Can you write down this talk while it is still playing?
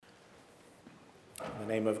In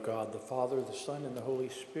the name of God, the Father, the Son, and the Holy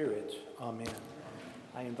Spirit. Amen.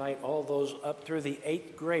 I invite all those up through the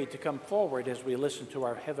 8th grade to come forward as we listen to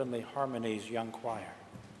our Heavenly Harmonies young choir.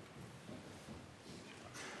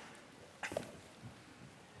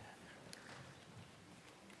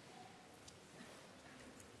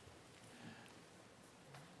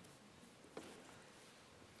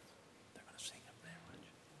 They're going to sing up there.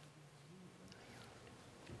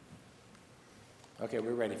 Okay,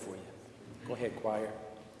 we're ready for you. Go ahead, choir.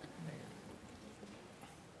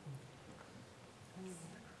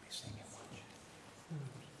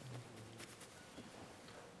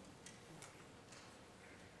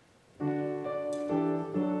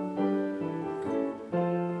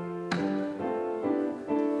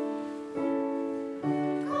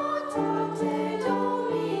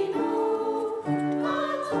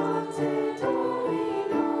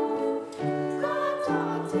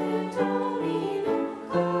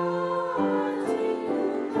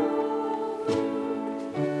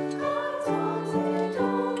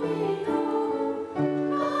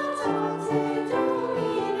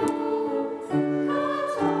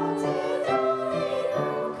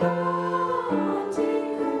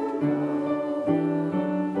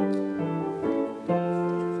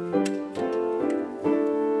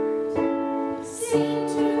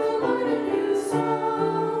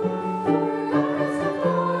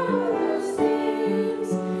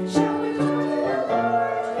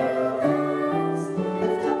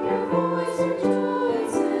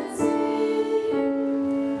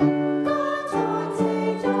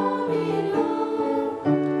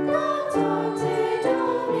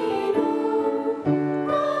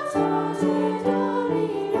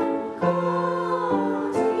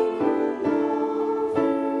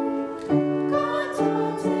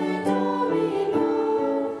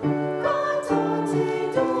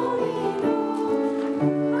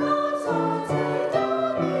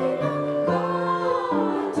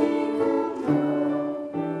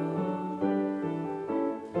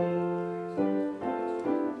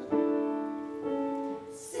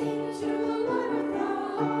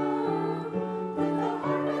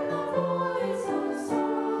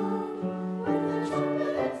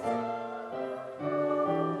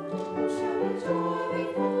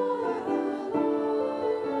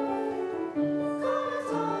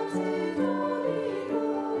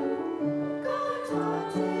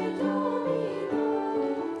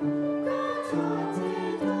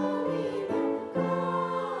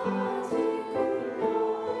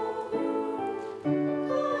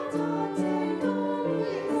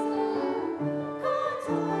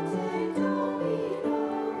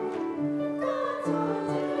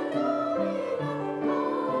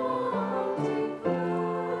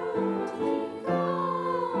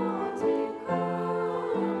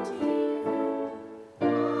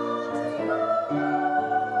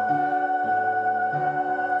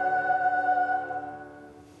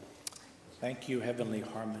 Thank you, Heavenly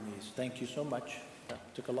Harmonies. Thank you so much. It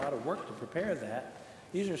took a lot of work to prepare that.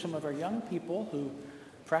 These are some of our young people who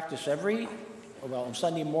practice on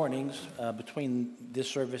Sunday mornings between this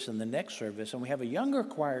service and the next service. And we have a younger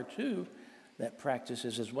choir, too, that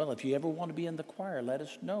practices as well. If you ever want to be in the choir, let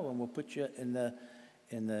us know, and we'll put you in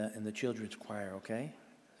the children's choir, okay?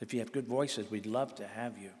 If you have good voices, we'd love to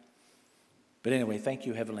have you. But anyway, thank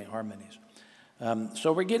you, Heavenly Harmonies.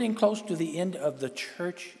 So we're getting close to the end of the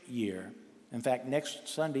church year. In fact, next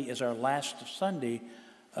Sunday is our last Sunday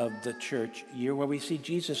of the church year, where we see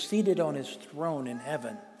Jesus seated on his throne in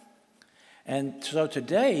heaven. And so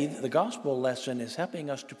today, the gospel lesson is helping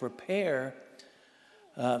us to prepare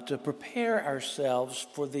ourselves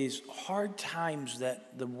for these hard times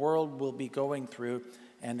that the world will be going through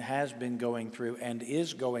and has been going through and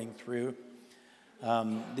is going through.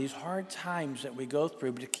 These hard times that we go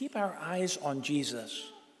through, but to keep our eyes on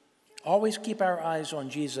Jesus. Always keep our eyes on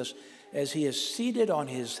Jesus as he is seated on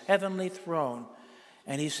his heavenly throne.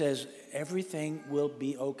 And he says, everything will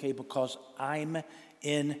be okay because I'm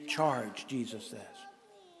in charge, Jesus says.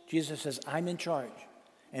 Jesus says, I'm in charge.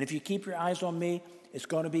 And if you keep your eyes on me, it's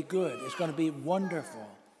going to be good. It's going to be wonderful.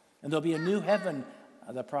 And there'll be a new heaven,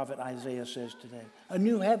 the prophet Isaiah says today. A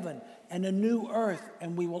new heaven and a new earth.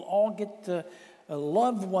 And we will all get to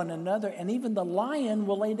love one another. And even the lion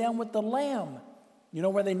will lay down with the lamb. You know,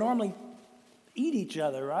 where they normally eat each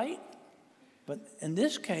other, right? But in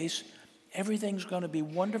this case, everything's going to be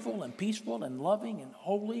wonderful and peaceful and loving and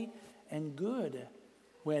holy and good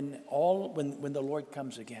when the Lord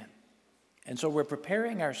comes again. And so we're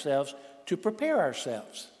preparing ourselves to prepare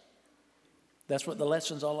ourselves. That's what the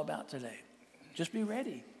lesson's all about today. Just be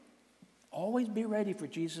ready. Always be ready for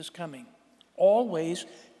Jesus coming. Always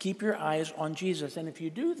keep your eyes on Jesus. And if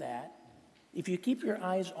you do that, If you keep your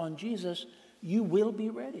eyes on Jesus, you will be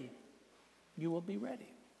ready. You will be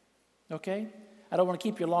ready. Okay? I don't want to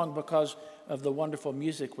keep you long because of the wonderful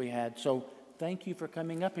music we had. So thank you for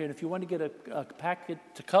coming up here. And if you want to get a packet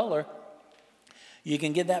to color, you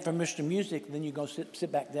can get that from Mr. Music. Then you go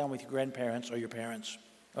sit back down with your grandparents or your parents.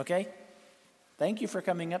 Okay? Thank you for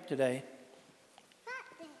coming up today.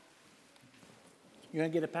 You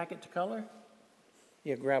want to get a packet to color?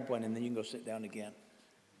 Yeah, grab one and then you can go sit down again.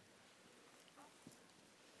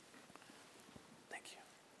 Thank you.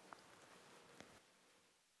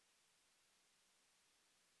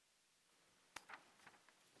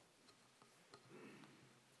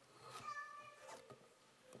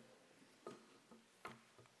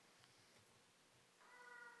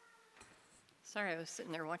 Sorry, I was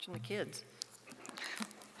sitting there watching the kids.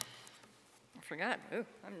 I forgot. Ooh,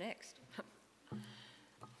 I'm next.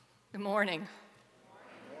 Good morning.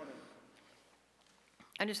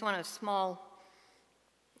 I just want a small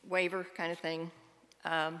waiver kind of thing.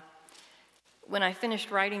 When I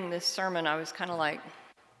finished writing this sermon, I was kind of like,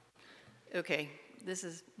 okay, this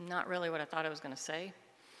is not really what I thought I was going to say.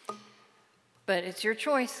 But it's your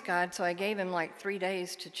choice, God. So I gave him like 3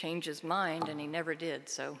 days to change his mind, and he never did.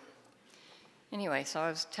 So anyway, so I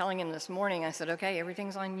was telling him this morning, I said, okay,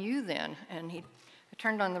 everything's on you then. And I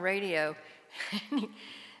turned on the radio,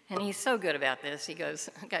 and he's so good about this. He goes,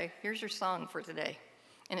 okay, here's your song for today.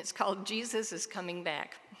 And it's called Jesus is Coming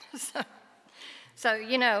Back. So,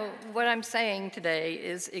 you know, what I'm saying today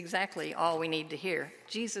is exactly all we need to hear.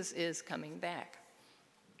 Jesus is coming back.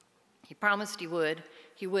 He promised he would,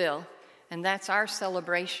 he will, and that's our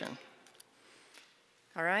celebration.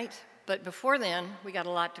 All right? But before then, we got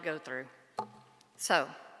a lot to go through. So,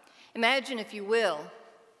 imagine, if you will,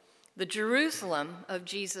 the Jerusalem of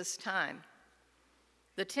Jesus' time.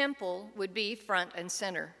 The temple would be front and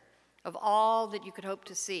center of all that you could hope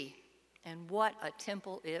to see. And what a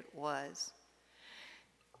temple it was.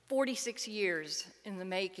 46 years in the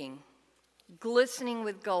making, glistening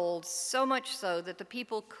with gold, so much so that the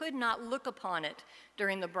people could not look upon it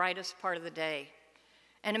during the brightest part of the day.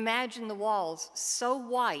 And imagine the walls so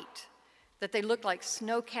white that they looked like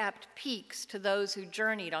snow-capped peaks to those who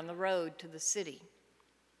journeyed on the road to the city.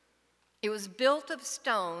 It was built of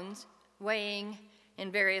stones weighing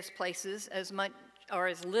in various places as much or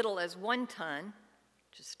as little as 1 ton,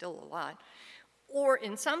 which is still a lot, or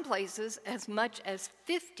in some places as much as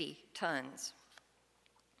 50 tons.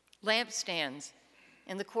 Lampstands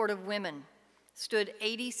in the court of women stood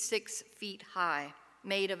 86 feet high,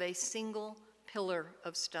 made of a single pillar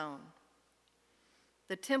of stone.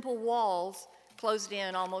 The temple walls closed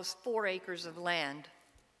in almost 4 acres of land.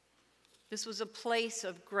 This was a place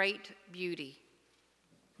of great beauty,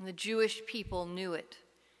 and the Jewish people knew it.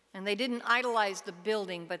 And they didn't idolize the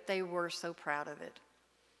building, but they were so proud of it.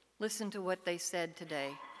 Listen to what they said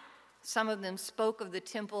today. Some of them spoke of the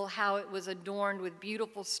temple, how it was adorned with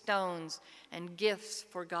beautiful stones and gifts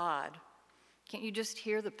for God. Can't you just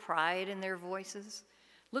hear the pride in their voices?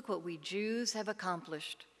 Look what we Jews have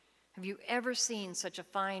accomplished. Have you ever seen such a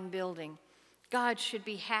fine building? God should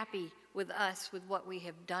be happy with us with what we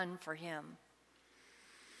have done for him.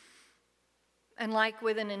 And like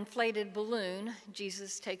with an inflated balloon,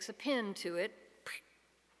 Jesus takes a pin to it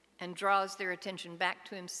and draws their attention back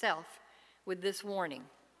to himself with this warning.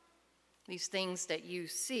 These things that you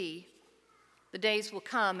see, the days will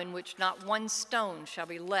come in which not one stone shall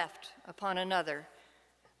be left upon another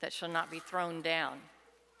that shall not be thrown down.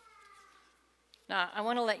 Now, I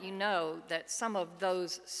want to let you know that some of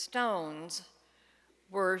those stones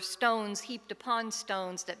were stones heaped upon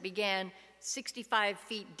stones that began 65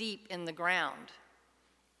 feet deep in the ground.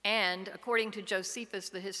 And according to Josephus,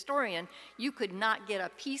 the historian, you could not get a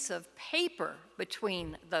piece of paper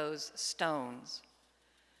between those stones.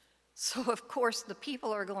 So, of course, the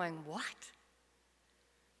people are going, what?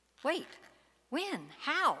 Wait, when?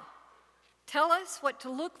 How? Tell us what to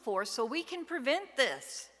look for so we can prevent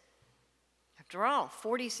this. After all,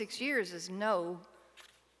 46 years is no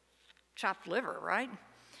chopped liver, right?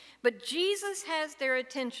 But Jesus has their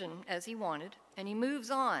attention as he wanted, and he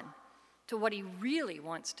moves on to what he really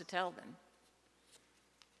wants to tell them.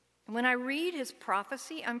 And when I read his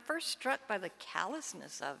prophecy, I'm first struck by the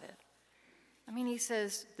callousness of it. I mean, he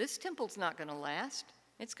says, this temple's not going to last.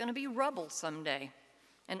 It's going to be rubble someday,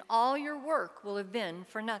 and all your work will have been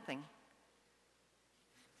for nothing.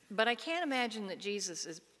 But I can't imagine that Jesus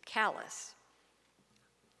is callous.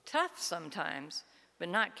 Tough sometimes, but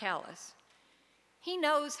not callous. He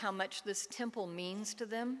knows how much this temple means to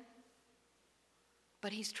them,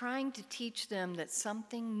 but he's trying to teach them that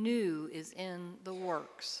something new is in the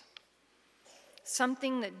works.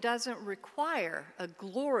 something that doesn't require a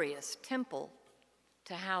glorious temple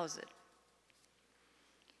to house it.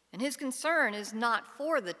 And his concern is not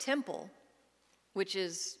for the temple, which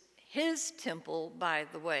is his temple, by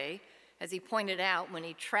the way, as he pointed out when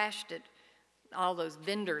he trashed it, all those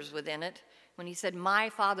vendors within it, when he said, "My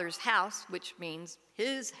Father's house," which means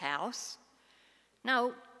his house.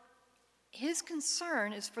 No, his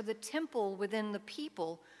concern is for the temple within the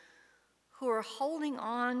people who are holding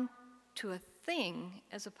on to a thing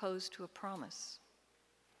as opposed to a promise.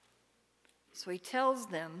 So he tells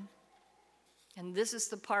them, and this is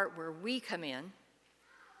the part where we come in,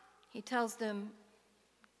 he tells them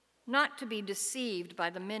not to be deceived by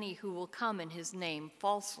the many who will come in his name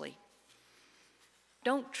falsely.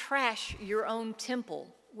 Don't trash your own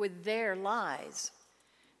temple with their lies.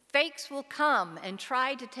 Fakes will come and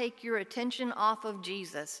try to take your attention off of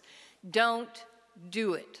Jesus. Don't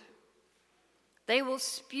do it. They will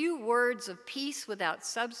spew words of peace without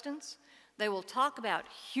substance. They will talk about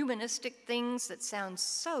humanistic things that sound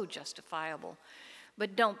so justifiable,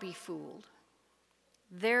 but don't be fooled.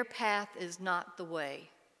 Their path is not the way.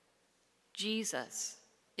 Jesus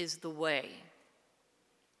is the way.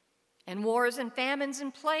 And wars and famines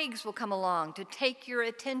and plagues will come along to take your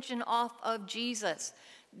attention off of Jesus.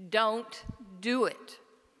 Don't do it.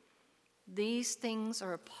 These things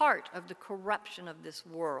are a part of the corruption of this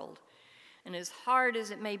world. And as hard as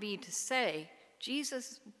it may be to say,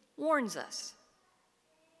 Jesus warns us.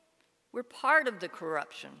 We're part of the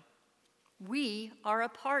corruption. We are a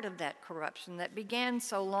part of that corruption that began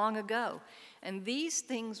so long ago. And these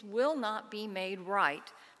things will not be made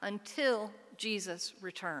right until Jesus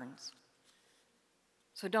returns.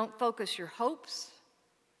 So don't focus your hopes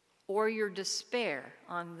or your despair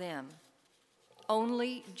on them.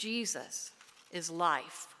 Only Jesus is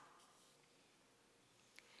life.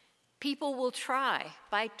 People will try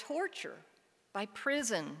by torture, by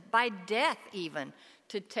prison, by death even,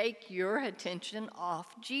 to take your attention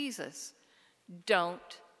off Jesus.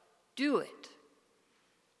 Don't do it.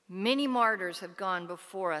 Many martyrs have gone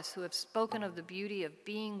before us who have spoken of the beauty of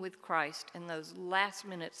being with Christ in those last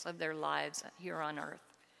minutes of their lives here on earth.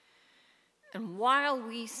 And while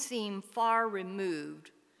we seem far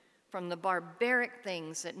removed from the barbaric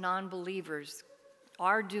things that non-believers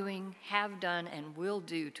are doing, have done, and will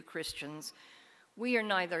do to Christians, we are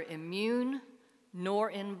neither immune nor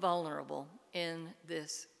invulnerable in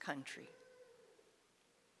this country.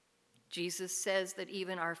 Jesus says that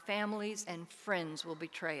even our families and friends will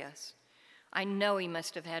betray us. I know he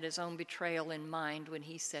must have had his own betrayal in mind when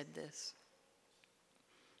he said this.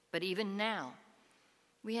 But even now,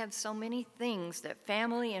 we have so many things that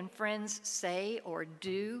family and friends say or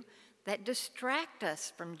do that distract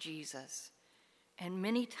us from Jesus. And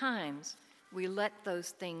many times we let those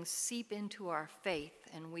things seep into our faith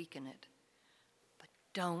and weaken it. But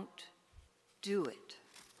don't do it.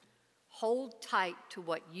 Hold tight to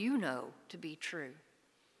what you know to be true.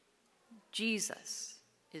 Jesus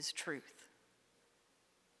is truth.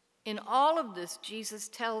 In all of this, Jesus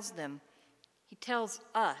tells them, he tells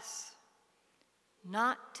us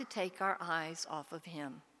not to take our eyes off of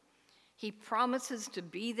him. He promises to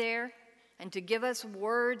be there and to give us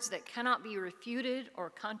words that cannot be refuted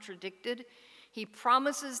or contradicted. He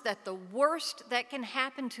promises that the worst that can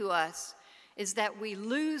happen to us is that we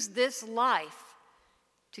lose this life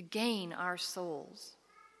to gain our souls.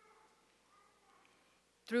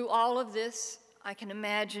 Through all of this, I can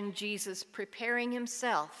imagine Jesus preparing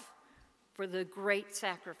himself for the great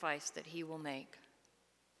sacrifice that he will make,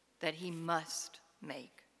 that he must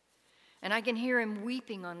make. And I can hear him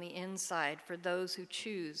weeping on the inside for those who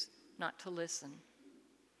choose not to listen,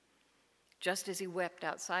 just as he wept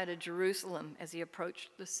outside of Jerusalem as he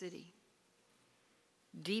approached the city.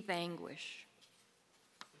 Deep anguish,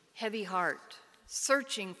 heavy heart,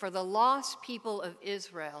 searching for the lost people of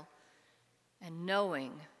Israel and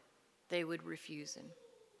knowing they would refuse him.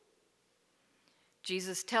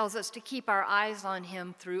 Jesus tells us to keep our eyes on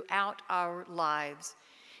him throughout our lives.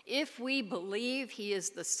 If we believe he is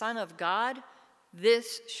the Son of God,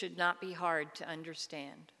 this should not be hard to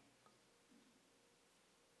understand.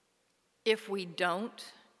 If we don't,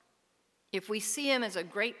 if we see him as a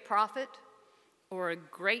great prophet or a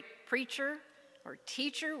great preacher or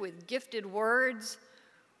teacher with gifted words,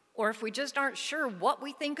 or if we just aren't sure what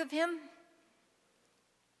we think of him,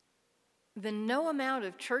 then no amount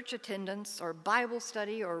of church attendance or Bible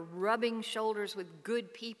study or rubbing shoulders with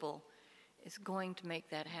good people is going to make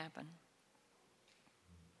that happen.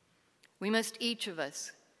 We must each of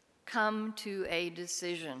us come to a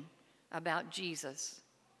decision about Jesus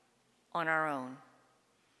on our own.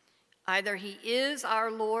 Either he is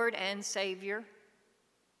our Lord and Savior,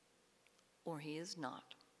 or he is not.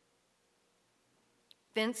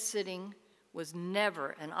 Fence sitting was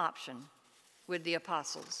never an option with the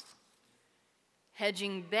apostles.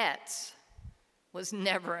 Hedging bets was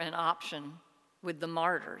never an option with the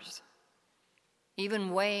martyrs.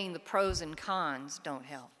 Even weighing the pros and cons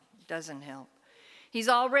doesn't help. He's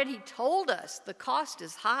already told us the cost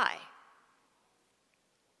is high.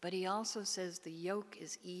 But he also says the yoke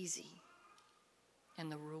is easy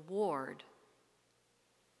and the reward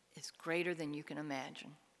is greater than you can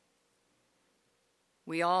imagine.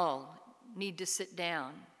 We all need to sit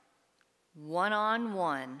down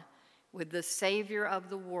one-on-one with the Savior of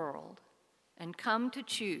the world and come to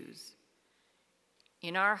choose.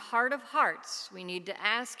 In our heart of hearts, we need to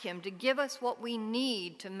ask him to give us what we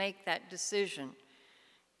need to make that decision.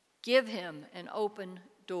 Give him an open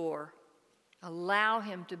door. Allow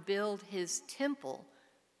him to build his temple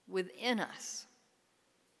within us.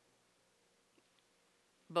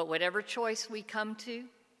 But whatever choice we come to,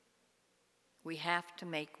 we have to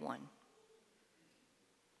make one.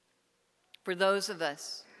 For those of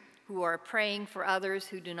us who are praying for others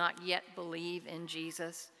who do not yet believe in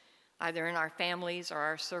Jesus, either in our families or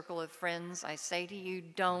our circle of friends, I say to you,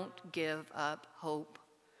 don't give up hope.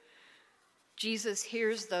 Jesus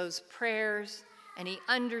hears those prayers and he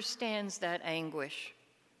understands that anguish.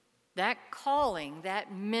 That calling,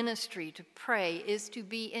 that ministry to pray is to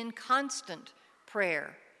be in constant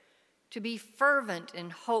prayer, to be fervent in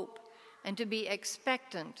hope, and to be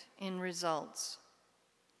expectant in results.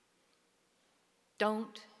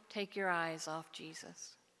 Don't take your eyes off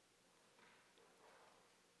Jesus.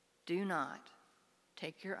 Do not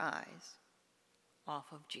take your eyes off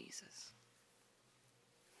of Jesus.